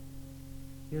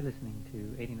You're listening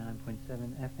to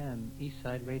 89.7 FM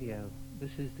Eastside Radio.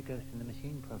 This is the Ghost in the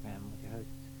Machine program with your hosts,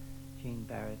 Gene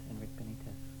Barrett and Rick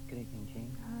Benitez. Good evening,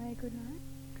 Gene. Hi, good night.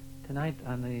 Tonight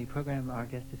on the program, our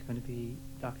guest is going to be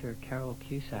Dr. Carol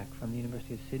Cusack from the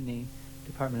University of Sydney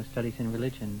Department of Studies in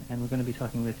Religion, and we're going to be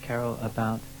talking with Carol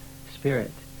about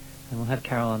spirit. And we'll have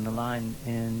Carol on the line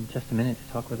in just a minute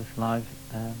to talk with us live.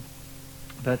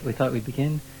 But we thought we'd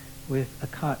begin with a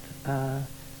cut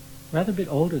rather a bit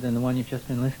older than the one you've just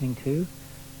been listening to.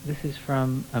 This is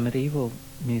from a medieval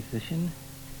music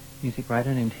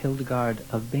writer named Hildegard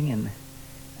of Bingen,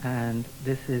 and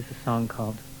this is a song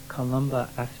called Columba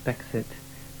Aspexit,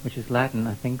 which is Latin,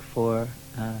 I think, for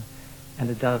and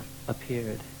a dove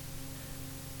appeared.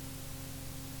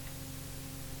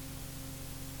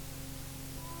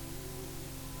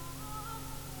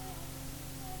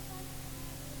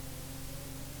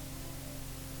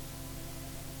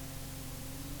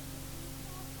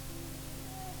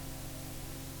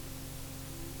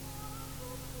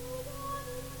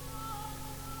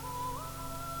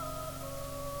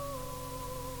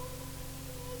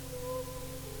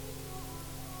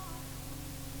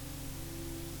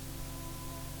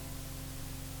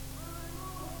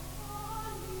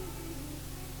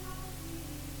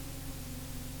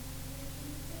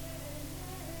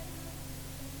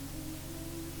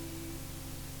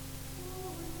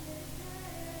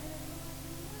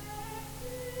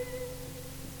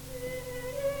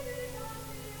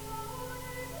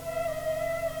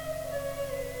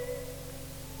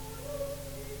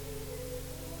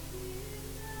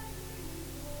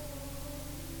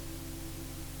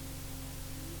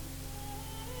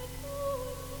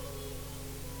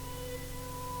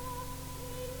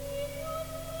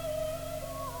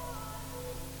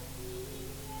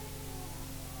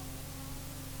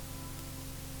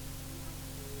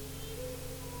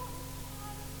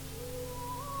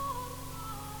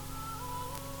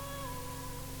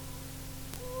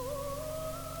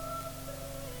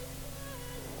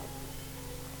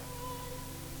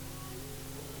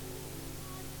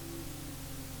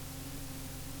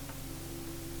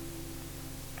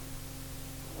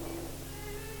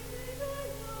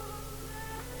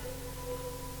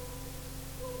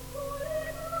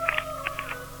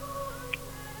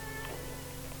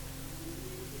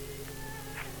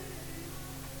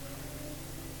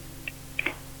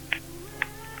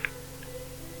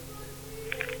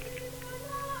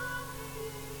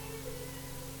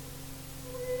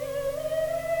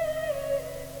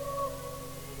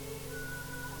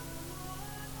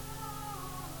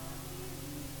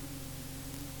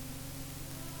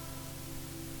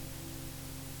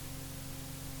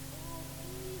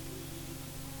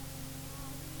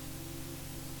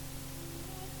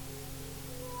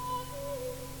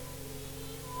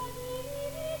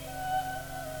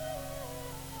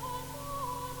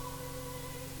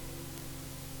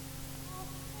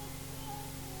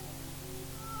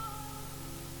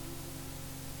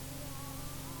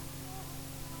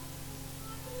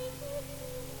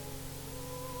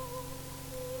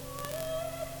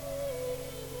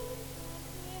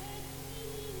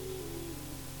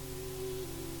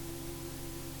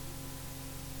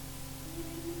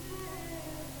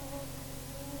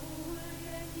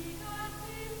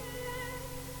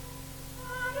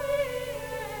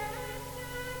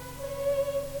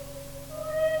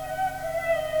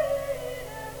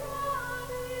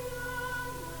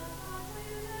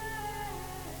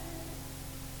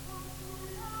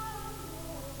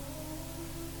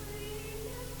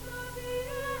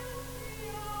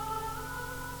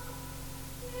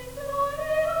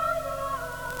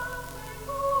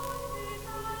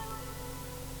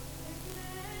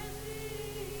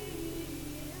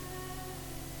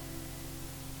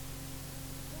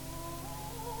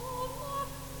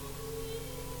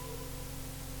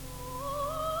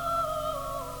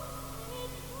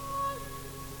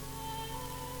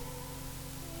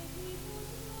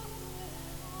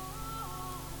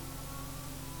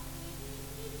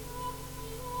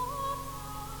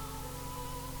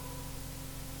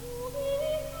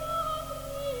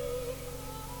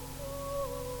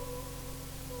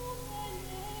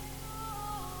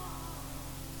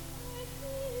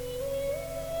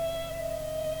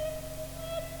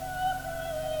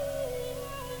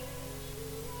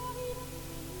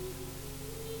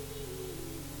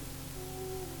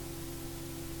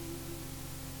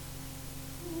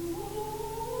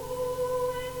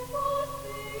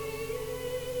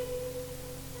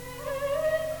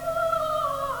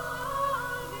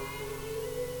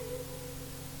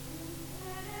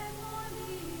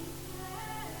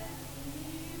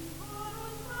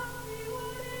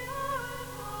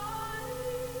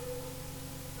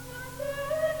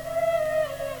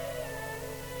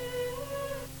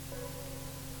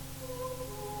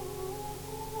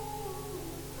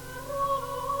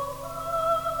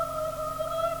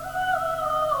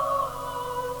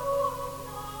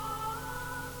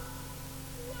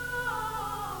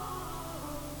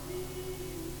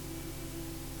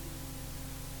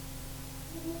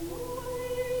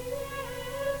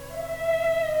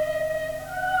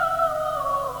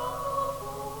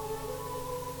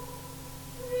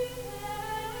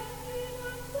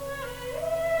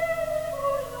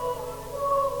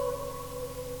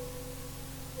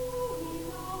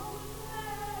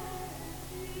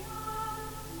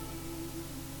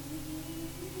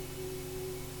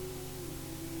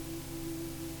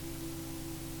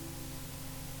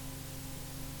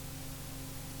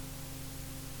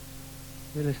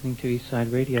 You're listening to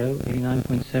Eastside Radio,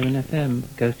 89.7 FM,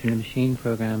 Ghost in the Machine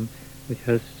program with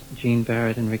hosts Jean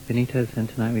Barrett and Rick Benitez. And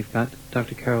tonight we've got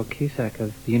Dr. Carol Cusack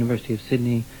of the University of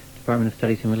Sydney Department of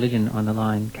Studies in Religion on the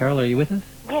line. Carol, are you with us?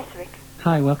 Yes, Rick.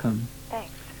 Hi, welcome.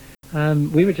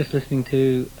 Thanks. We were just listening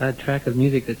to a track of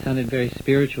music that sounded very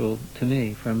spiritual to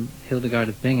me from Hildegard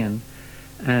of Bingen,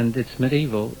 and it's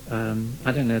medieval.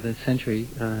 I don't know the century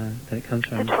that it comes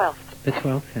from. The 12th. The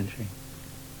 12th century.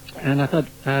 And I thought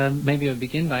maybe I would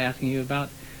begin by asking you about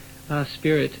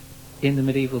spirit in the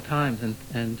medieval times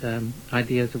and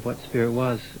ideas of what spirit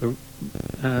was.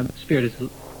 Spirit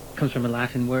comes from a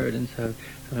Latin word, and so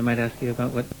I might ask you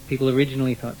about what people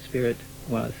originally thought spirit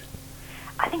was.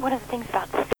 I think one of the things about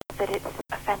spirit is that it's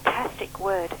a fantastic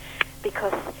word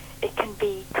because it can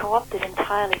be co-opted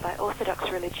entirely by Orthodox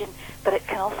religion, but it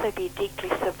can also be deeply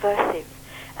subversive.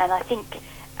 And I think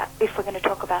if we're going to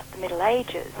talk about the Middle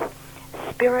Ages,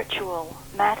 spiritual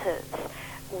matters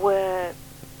were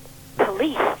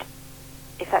policed,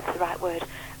 if that's the right word,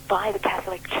 by the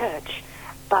Catholic Church,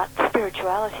 but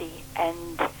spirituality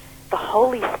and the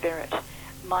Holy Spirit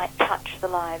might touch the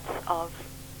lives of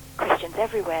Christians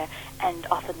everywhere, and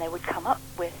often they would come up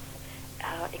with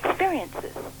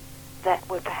experiences that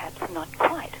were perhaps not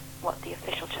quite what the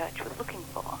official church was looking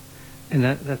for. And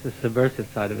that's the subversive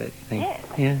side of it, you think? Yes,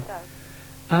 yeah.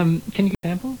 So. Can you give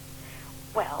an example?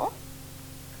 Well,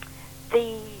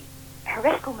 the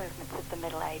heretical movements of the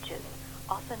Middle Ages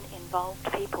often involved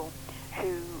people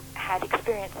who had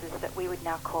experiences that we would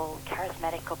now call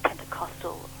charismatic or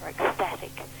Pentecostal or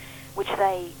ecstatic, which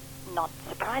they, not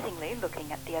surprisingly,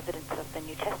 looking at the evidence of the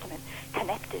New Testament,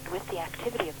 connected with the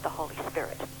activity of the Holy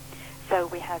Spirit. So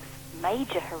we have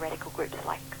major heretical groups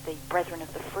like the Brethren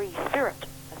of the Free Spirit,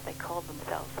 as they called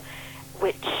themselves,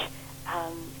 which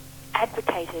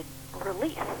advocated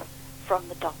release from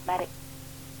the dogmatic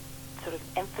sort of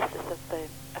emphasis of the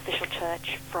official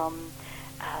church, from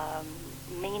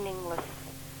meaningless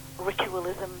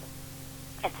ritualism,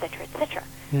 etc., etc.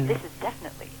 Yeah. This is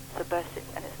definitely subversive,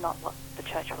 and it's not what the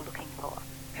church were looking for.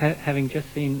 Having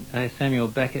just seen a Samuel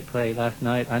Beckett play last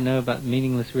night, I know about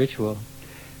meaningless ritual.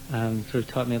 Sort of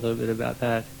taught me a little bit about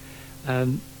that.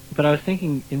 But I was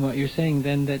thinking in what you're saying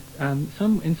then that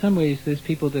in some ways there's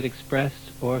people that expressed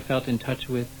or felt in touch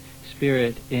with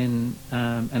spirit in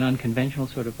an unconventional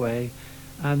sort of way.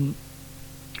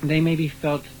 They maybe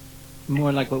felt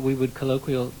more like what we would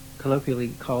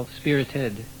colloquially call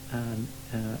spirited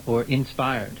or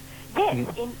inspired. Yes,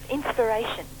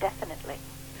 inspiration definitely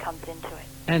comes into it.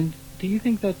 And do you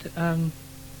think that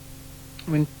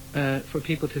when for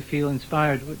people to feel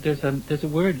inspired, there's a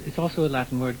word, it's also a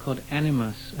Latin word called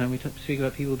animus, and we speak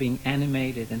about people being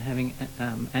animated and having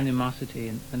animosity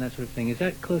and that sort of thing. Is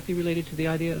that closely related to the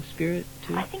idea of spirit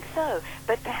too? I think so,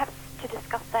 but perhaps to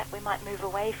discuss that we might move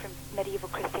away from medieval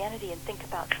Christianity and think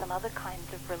about some other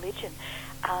kinds of religion.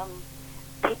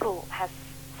 People have,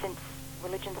 since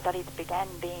religion studies began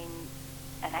being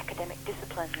an academic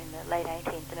discipline in the late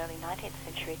 18th and early 19th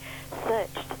century,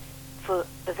 searched for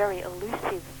the very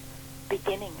elusive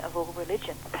beginning of all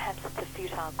religions. Perhaps it's a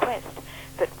futile quest,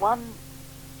 but one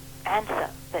answer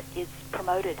that is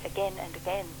promoted again and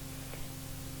again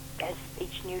as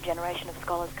each new generation of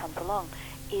scholars comes along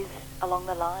is along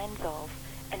the lines of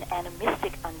an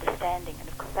animistic understanding, and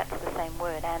of course that's the same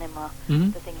word, anima,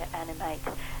 the thing that animates.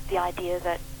 The idea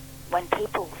that when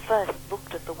people first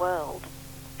looked at the world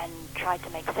and tried to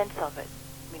make sense of it,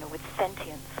 with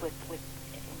sentience, with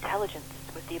intelligence,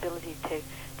 with the ability to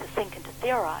think and to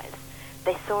theorize,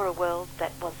 they saw a world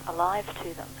that was alive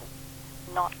to them,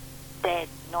 not dead,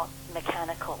 not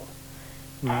mechanical.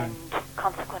 Right. And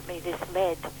consequently this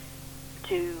led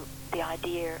to the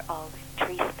idea of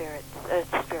tree spirits,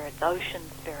 earth spirits, ocean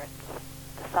spirits,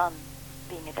 the sun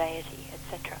being a deity,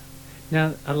 etc.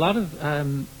 Now, a lot of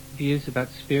views about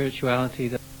spirituality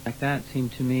like that seem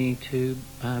to me to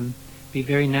be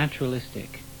very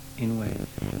naturalistic in ways.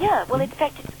 Yeah, well, in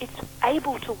fact, it's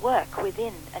able to work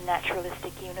within a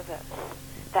naturalistic universe,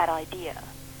 that idea.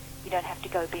 You don't have to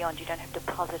go beyond, you don't have to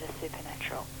posit a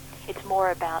supernatural. It's more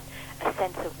about a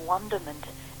sense of wonderment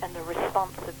and the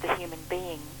response of the human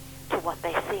being to what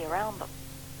they see around them.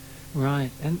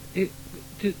 Right, and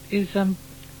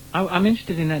I'm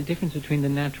interested in that difference between the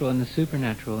natural and the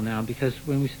supernatural now, because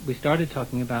when we started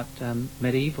talking about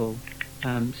medieval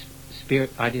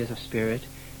spirit ideas of spirit,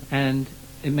 and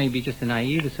it may be just a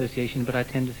naive association, but I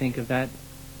tend to think of that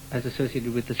as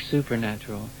associated with the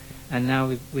supernatural. And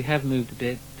now we have moved a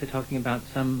bit to talking about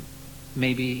some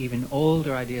maybe even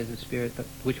older ideas of spirit, but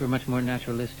which were much more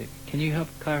naturalistic. Can you help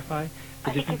clarify?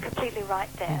 I think you're completely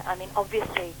right there. I mean,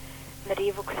 obviously,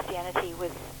 medieval Christianity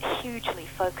was hugely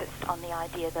focused on the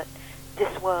idea that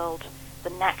this world, the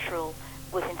natural,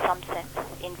 was in some sense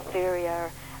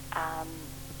inferior,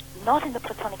 not in the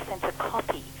Platonic sense a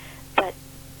copy, but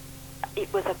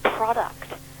it was a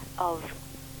product of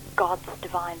God's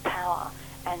divine power,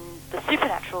 and the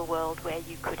supernatural world where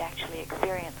you could actually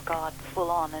experience God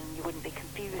full on and you wouldn't be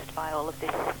confused by all of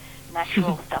this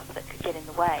natural stuff that could get in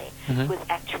the way, was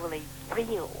actually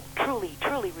real,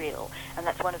 truly real. And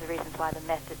that's one of the reasons why the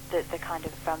method, the kind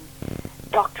of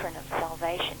doctrine of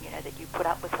salvation, that you put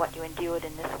up with what you endured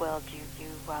in this world, you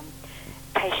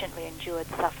patiently endured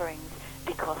sufferings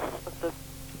because of the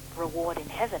reward in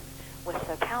heaven, was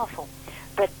so powerful.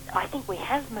 But I think we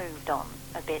have moved on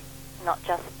a bit, not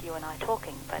just you and I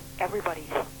talking, but everybody's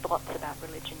thoughts about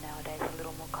religion nowadays are a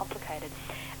little more complicated.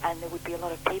 And there would be a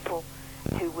lot of people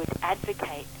who would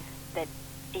advocate that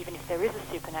even if there is a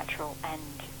supernatural, and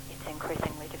it's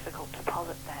increasingly difficult to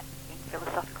posit that in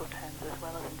philosophical terms as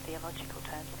well as in theological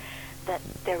terms, that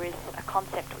there is a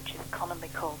concept which is commonly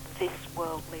called this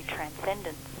worldly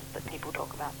transcendence that people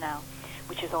talk about now,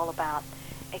 which is all about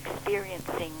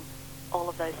experiencing all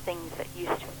of those things that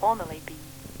used to formerly be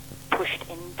pushed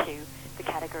into the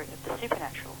category of the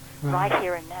supernatural, right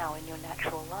here and now in your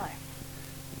natural life.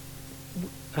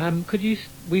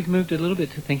 We've moved a little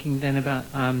bit to thinking then about,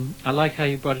 I like how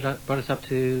you brought us up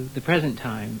to the present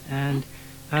time, and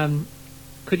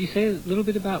could you say a little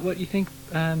bit about what you think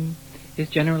is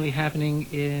generally happening,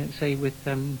 say, with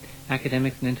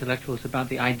academics and intellectuals about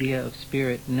the idea of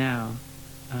spirit now,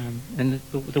 and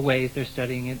the ways they're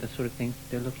studying it, the sort of things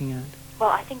they're looking at? Well,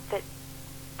 I think that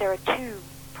there are two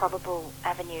probable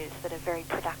avenues that are very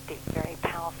productive, very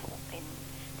powerful in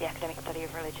the academic study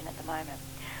of religion at the moment.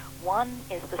 One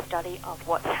is the study of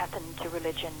what's happened to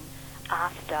religion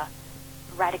after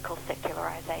radical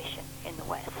secularization in the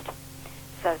West.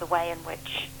 So the way in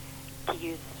which, to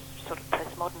use sort of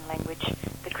postmodern language,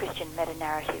 the Christian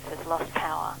meta-narrative has lost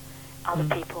power. Other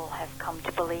people have come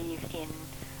to believe in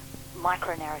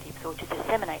micro-narratives, or to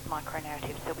disseminate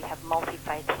micro-narratives. So we have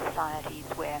multi-faith societies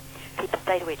where people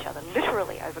say to each other,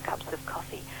 literally over cups of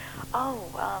coffee,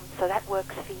 so that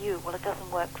works for you, well, it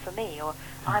doesn't work for me, or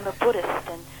I'm a Buddhist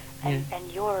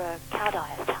and you're a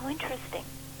Taoist. How interesting.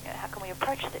 How can we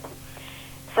approach this?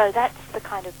 So that's the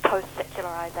kind of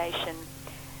post-secularization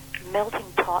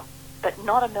melting pot, but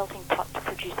not a melting pot to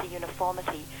produce a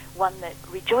uniformity, one that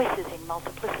rejoices in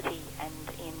multiplicity and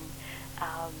in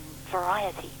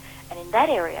variety. And in that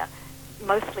area,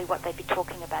 mostly what they'd be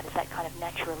talking about is that kind of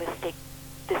naturalistic,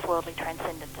 this worldly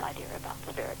transcendence idea about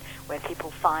spirit, where people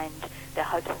find their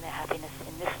hopes and their happiness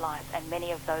in this life, and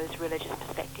many of those religious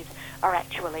perspectives are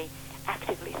actually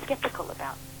actively skeptical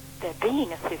about there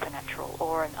being a supernatural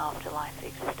or an afterlife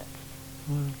existence.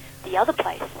 The other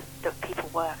place that people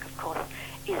work, of course,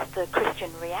 is the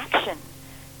Christian reaction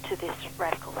to this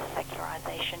radical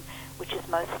secularization, which is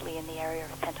mostly in the area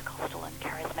of Pentecostal and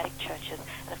charismatic churches,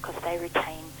 and of course they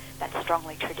retain that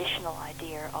strongly traditional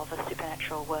idea of a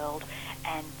supernatural world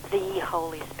and the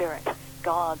Holy Spirit,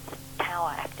 God's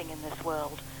power acting in this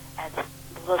world, as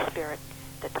the spirit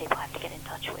that people have to get in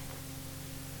touch with.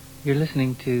 You're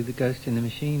listening to the Ghost in the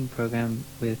Machine program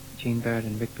with Jean Barrett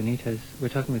and Rick Benitez. We're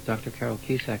talking with Dr. Carol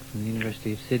Cusack from the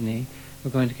University of Sydney.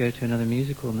 We're going to go to another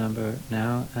musical number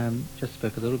now. Just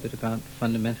spoke a little bit about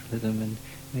fundamentalism and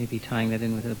maybe tying that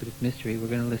in with a bit of mystery. We're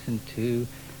going to listen to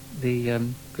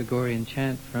the Gregorian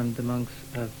chant from the monks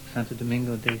of Santo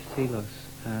Domingo de Silos.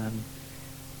 And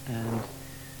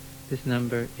this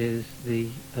number is the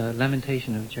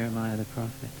Lamentation of Jeremiah the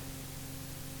prophet.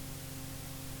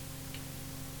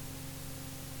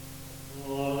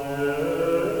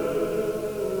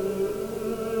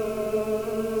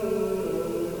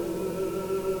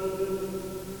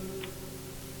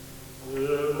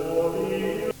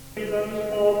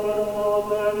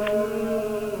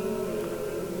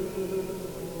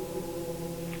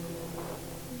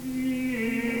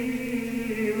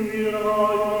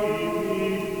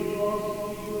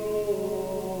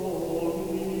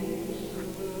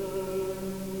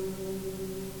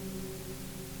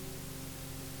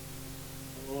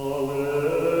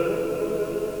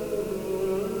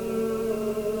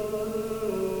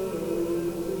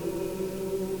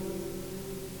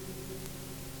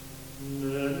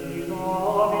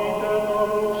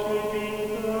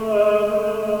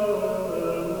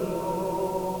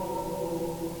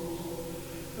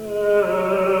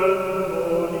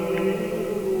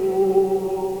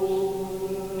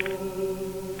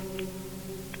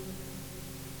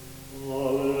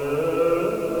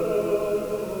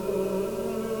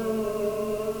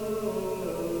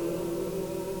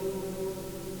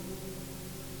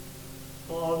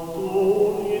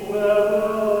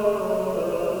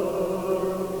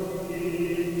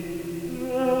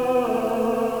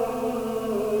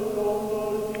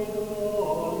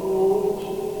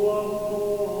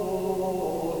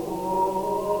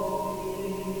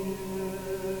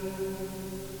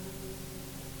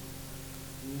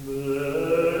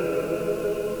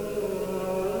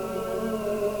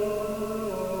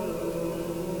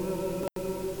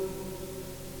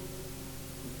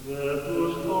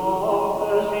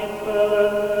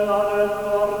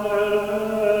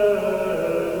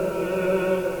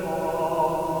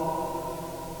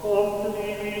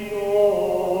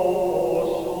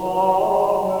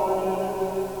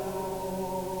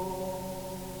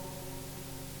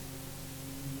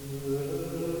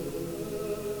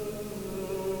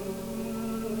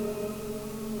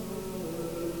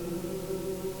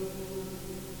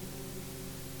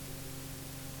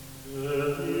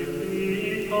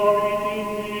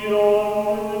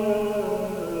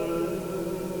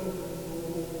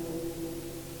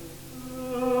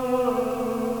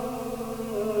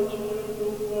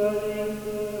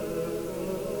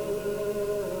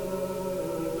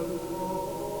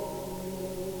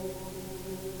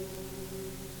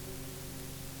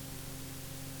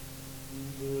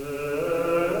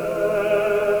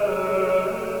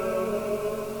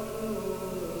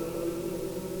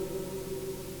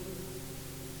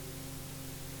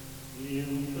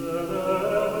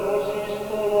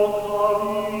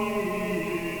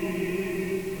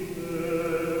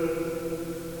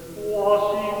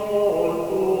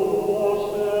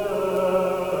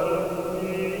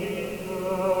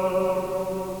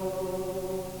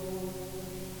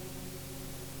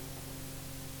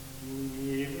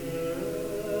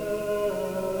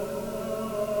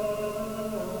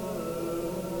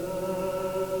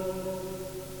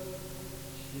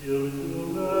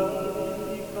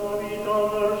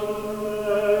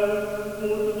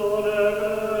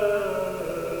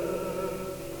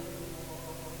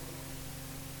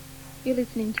 You're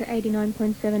listening to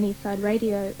 89.7 Eastside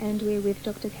Radio, and we're with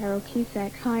Dr. Carol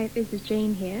Cusack. Hi, this is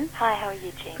Jean here. Hi, how are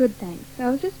you, Jean? Good, thanks. I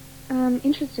was just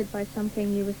interested by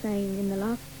something you were saying in the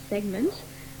last segment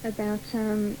about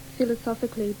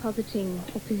philosophically positing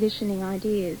or positioning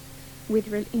ideas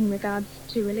in regards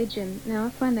to religion. Now,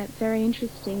 I find that very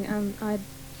interesting. I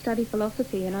study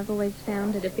philosophy, and I've always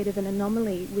found it a bit of an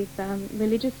anomaly with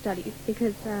religious studies,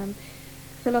 because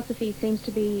philosophy seems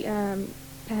to be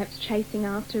perhaps chasing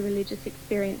after religious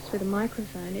experience with a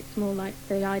microphone. It's more like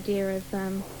the idea of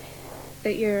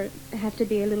that you have to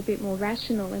be a little bit more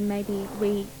rational, and maybe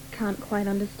we can't quite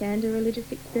understand a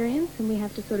religious experience, and we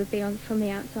have to sort of be on from the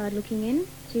outside looking in.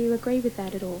 Do you agree with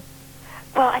that at all?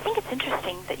 Well, I think it's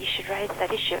interesting that you should raise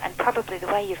that issue, and probably the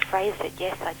way you've phrased it,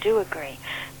 yes, I do agree.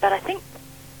 But I think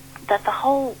that the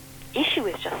whole issue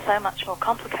is just so much more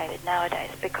complicated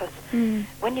nowadays, because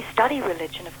when you study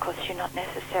religion, of course, you're not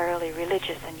necessarily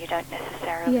religious, and you don't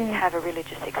necessarily have a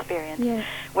religious experience. Yeah.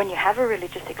 When you have a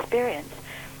religious experience,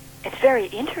 it's very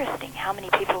interesting how many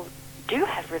people do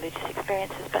have religious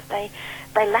experiences, but they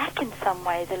lack in some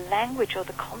way the language or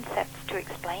the concepts to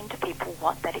explain to people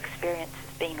what that experience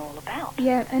has been all about.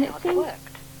 Yeah, and how it's worked.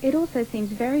 It also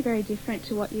seems very, very different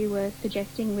to what you were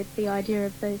suggesting with the idea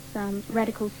of this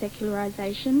radical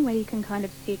secularization, where you can kind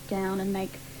of sit down and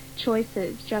make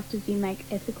choices just as you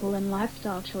make ethical and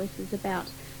lifestyle choices about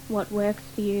what works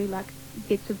for you, like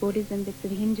bits of Buddhism, bits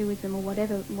of Hinduism, or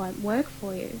whatever won't work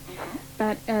for you.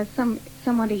 But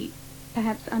somebody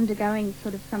perhaps undergoing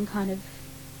sort of some kind of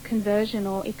conversion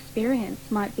or experience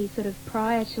might be sort of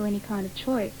prior to any kind of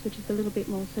choice, which is a little bit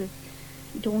more sort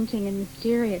of daunting and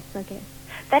mysterious, I guess.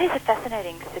 That is a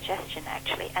fascinating suggestion,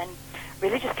 actually, and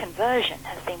religious conversion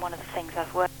has been one of the things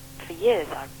I've worked on for years.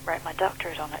 I wrote my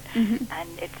doctorate on it, and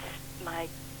it's my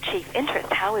chief interest.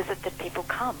 How is it that people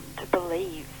come to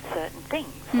believe certain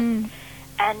things?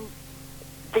 And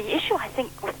the issue, I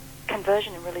think, with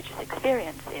conversion and religious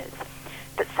experience is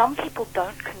that some people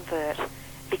don't convert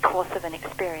because of an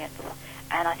experience,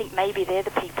 and I think maybe they're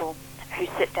the people who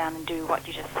sit down and do what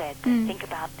you just said. They think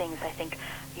about things. They think,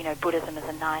 Buddhism is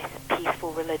a nice,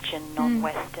 peaceful religion,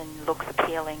 non-Western, looks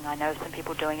appealing. I know some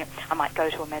people doing it. I might go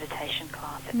to a meditation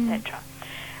class, etc.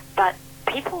 But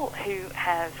people who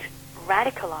have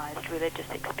radicalized religious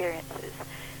experiences,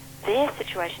 their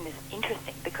situation is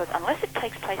interesting, because unless it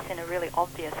takes place in a really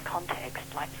obvious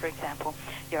context, like, for example,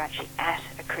 you're actually at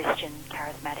a Christian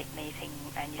charismatic meeting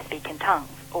and you speak in tongues,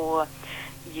 or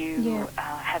you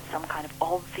have some kind of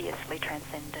obviously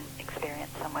transcendent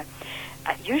experience somewhere,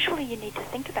 usually you need to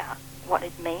think about what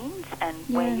it means and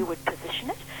where you would position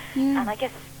it. And I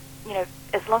guess,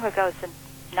 as long ago as the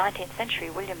 19th century,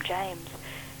 William James,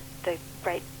 the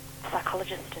great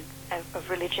psychologist of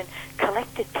religion,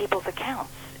 collected people's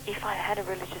accounts. If I had a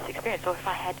religious experience, or if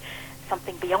I had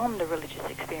something beyond a religious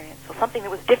experience, or something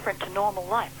that was different to normal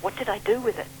life, what did I do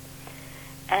with it?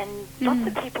 And lots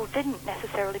of people didn't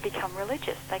necessarily become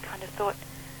religious. They kind of thought,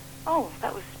 oh,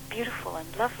 that was beautiful and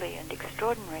lovely and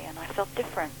extraordinary, and I felt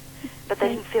different. But they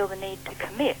didn't feel the need to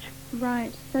commit.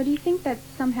 Right. So do you think that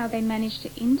somehow they managed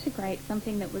to integrate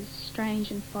something that was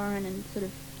strange and foreign and sort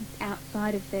of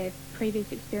outside of their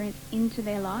previous experience into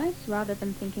their lives, rather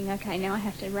than thinking, okay, now I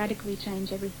have to radically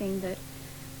change everything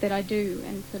that I do,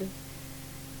 and sort of...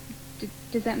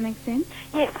 Does that make sense?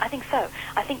 Yes, I think so.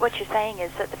 I think what you're saying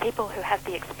is that the people who have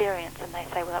the experience and they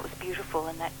say, well, that was beautiful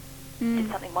and that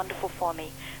did something wonderful for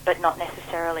me, but not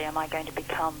necessarily am I going to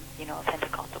become, you know, a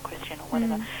Pentecostal Christian or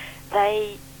whatever.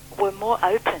 They were more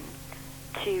open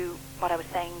to what I was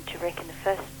saying to Rick in the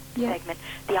first segment,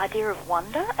 the idea of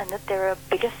wonder, and that there are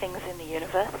bigger things in the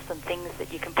universe and things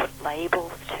that you can put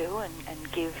labels to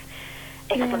and give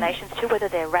explanations to, whether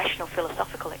they're rational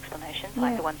philosophical explanations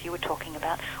like the ones you were talking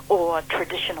about, or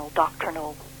traditional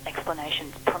doctrinal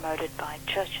explanations promoted by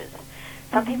churches.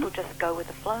 Some people just go with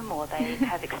the flow more. They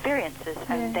have experiences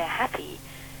and they're happy.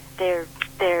 They're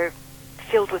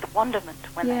filled with wonderment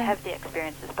when they have the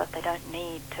experiences, but they don't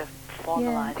need to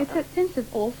formalize them. It's that sense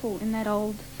of awful in that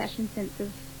old-fashioned sense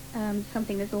of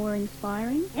something that's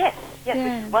awe-inspiring. Yes, which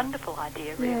is a wonderful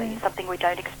idea, really. Something we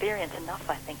don't experience enough,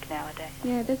 I think, nowadays.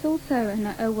 Yeah, there's also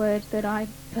a word that I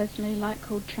personally like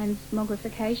called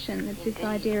transmogrification. It's this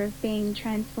idea of being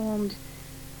transformed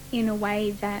in a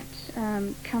way that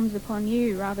comes upon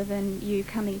you rather than you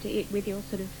coming to it with your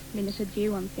sort of limited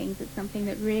view on things. It's something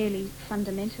that really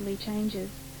fundamentally changes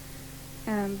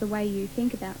the way you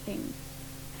think about things.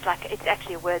 It's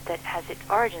actually a word that has its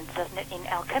origins, doesn't it, in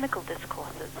alchemical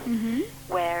discourses,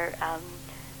 where,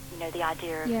 you know, the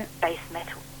idea of base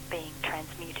metal being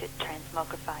transmuted,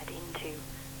 transmogrified into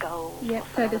gold or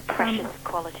some other precious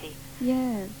quality.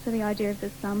 Yeah, so the idea of the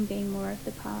sum being more of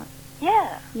the parts.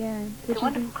 Yeah. Yeah. It's a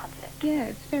wonderful concept. Yeah,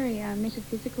 it's very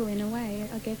metaphysical in a way,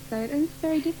 I guess so. And it's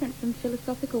very different from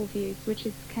philosophical views, which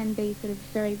can be sort of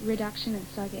very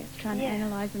reductionist, I guess, trying to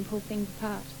analyse and pull things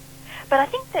apart. But I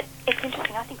think that it's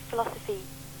interesting. I think philosophy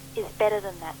is better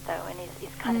than that, though, and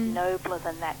is kind of nobler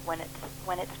than that when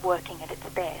it's working at its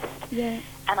best. Yeah.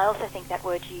 And I also think that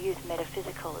word you use,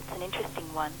 metaphysical, it's an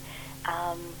interesting one.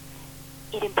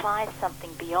 It implies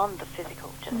something beyond the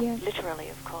physical, just literally,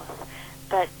 of course.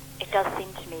 But it does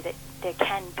seem to me that there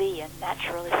can be a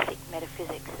naturalistic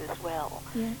metaphysics as well.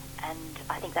 Yeah. And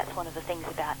I think that's one of the things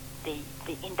about the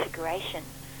integration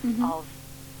of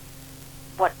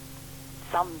what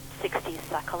some 60s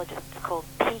psychologists call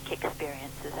peak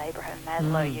experiences. Abraham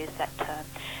Maslow used that term.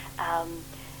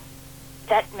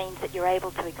 That means that you're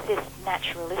able to exist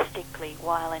naturalistically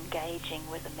while engaging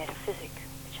with a metaphysic,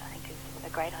 which I think is a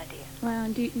great idea. Wow,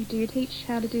 and do you teach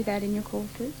how to do that in your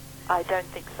courses? I don't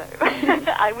think so.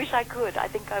 I wish I could. I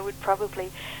think I would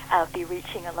probably be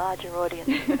reaching a larger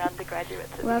audience than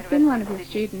undergraduates at Well, I've been one of your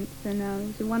students, and it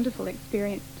was a wonderful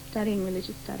experience studying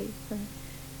religious studies. So,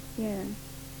 yeah,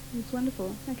 it was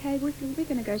wonderful. Okay, we're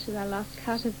going to go to our last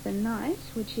cut of the night,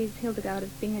 which is Hildegard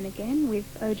of Bingen again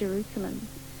with O Jerusalem.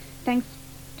 Thanks,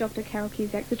 Dr. Carol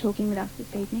Cusack, for talking with us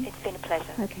this evening. It's been a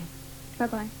pleasure. Okay,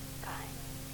 bye-bye.